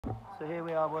So here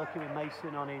we are working with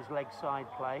Mason on his leg side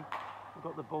play. We've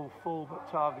got the ball full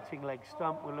but targeting leg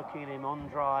stump. We're looking at him on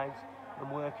drives and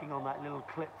working on that little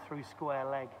clip through square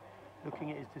leg,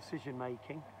 looking at his decision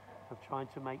making of trying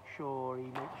to make sure he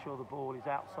makes sure the ball is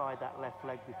outside that left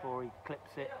leg before he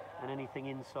clips it, and anything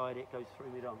inside it goes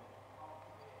through mid on.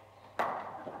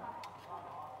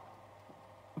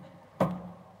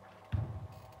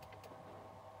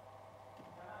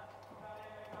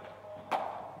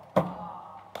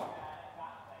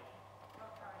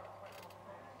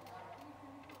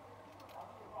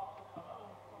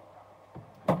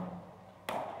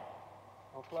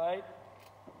 Well played.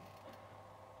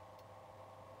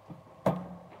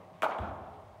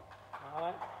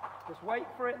 Alright, just wait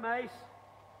for it, Mace.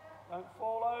 Don't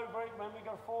fall over it. Remember, you've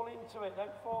got to fall into it.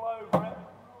 Don't fall over it.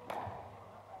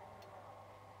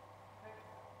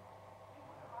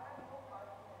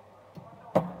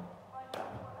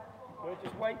 Good,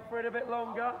 just wait for it a bit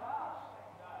longer.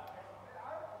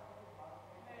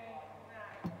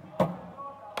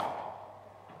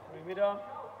 Bring it on.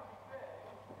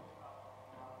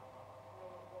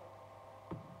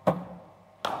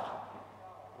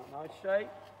 Nice shape.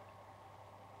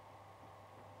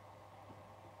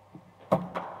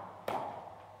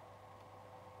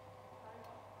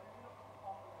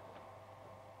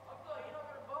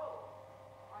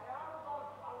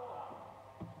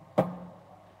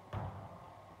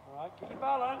 Alright, keep your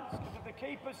balance, because if the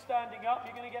keeper's standing up,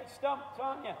 you're going to get stumped,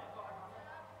 aren't you?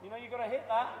 You know you've got to hit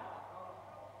that.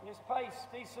 This pace,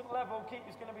 decent level,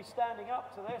 keeper's going to be standing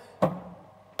up to this.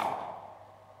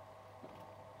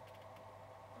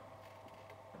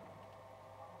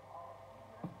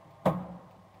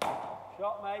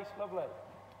 Shot, Mace, lovely.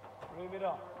 Move it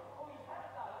on.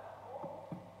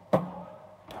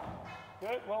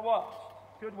 Good, well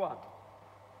watched. Good one.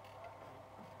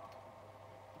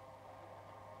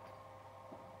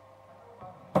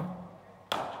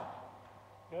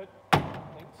 Good.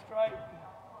 Think straight.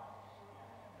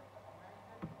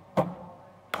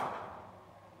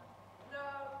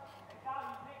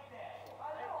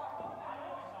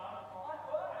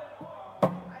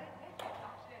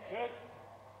 Good.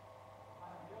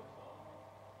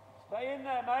 Stay in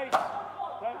there, Mace.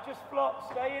 Don't just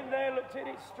flop. Stay in there, look, hit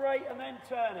it straight and then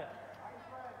turn it.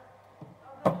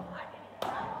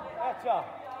 Better.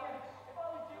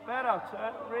 Better.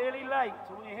 Turn really late.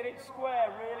 When you hit it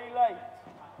square, really late.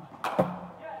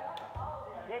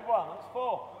 Good one. That's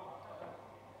 4.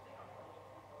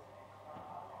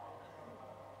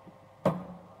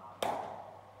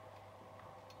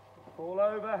 Fall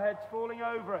over, head's falling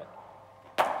over it.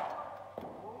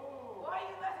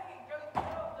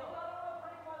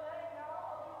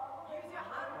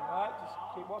 Alright, just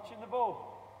keep watching the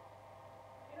ball.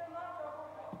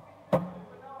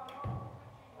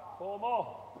 4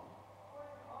 more.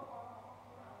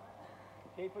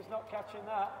 Keeper's not catching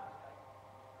that.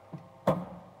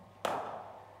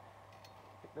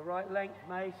 Pick the right length,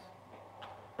 Mace.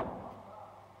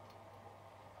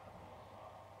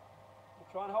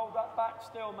 Try and hold that back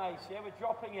still, Mace. Yeah, we're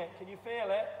dropping it. Can you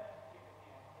feel it?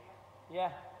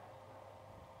 Yeah.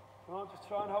 Come on, just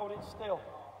try and hold it still.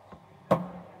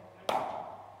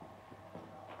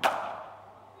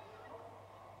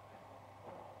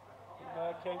 Keep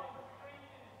working.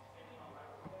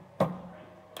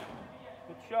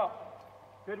 Good shot.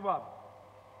 Good one.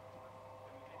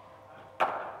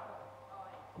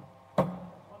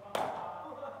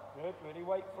 Good, really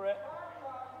wait for it.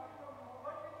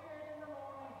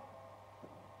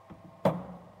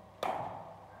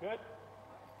 Good.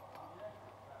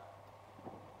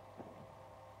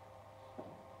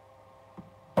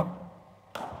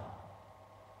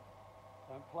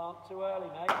 Don't plant too early,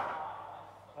 mate.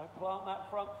 Don't plant that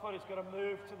front foot. It's got to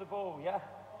move to the ball, yeah?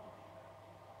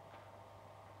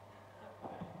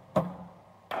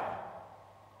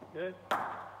 Good.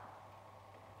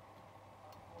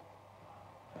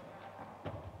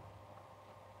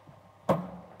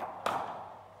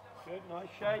 Good, nice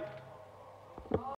shape.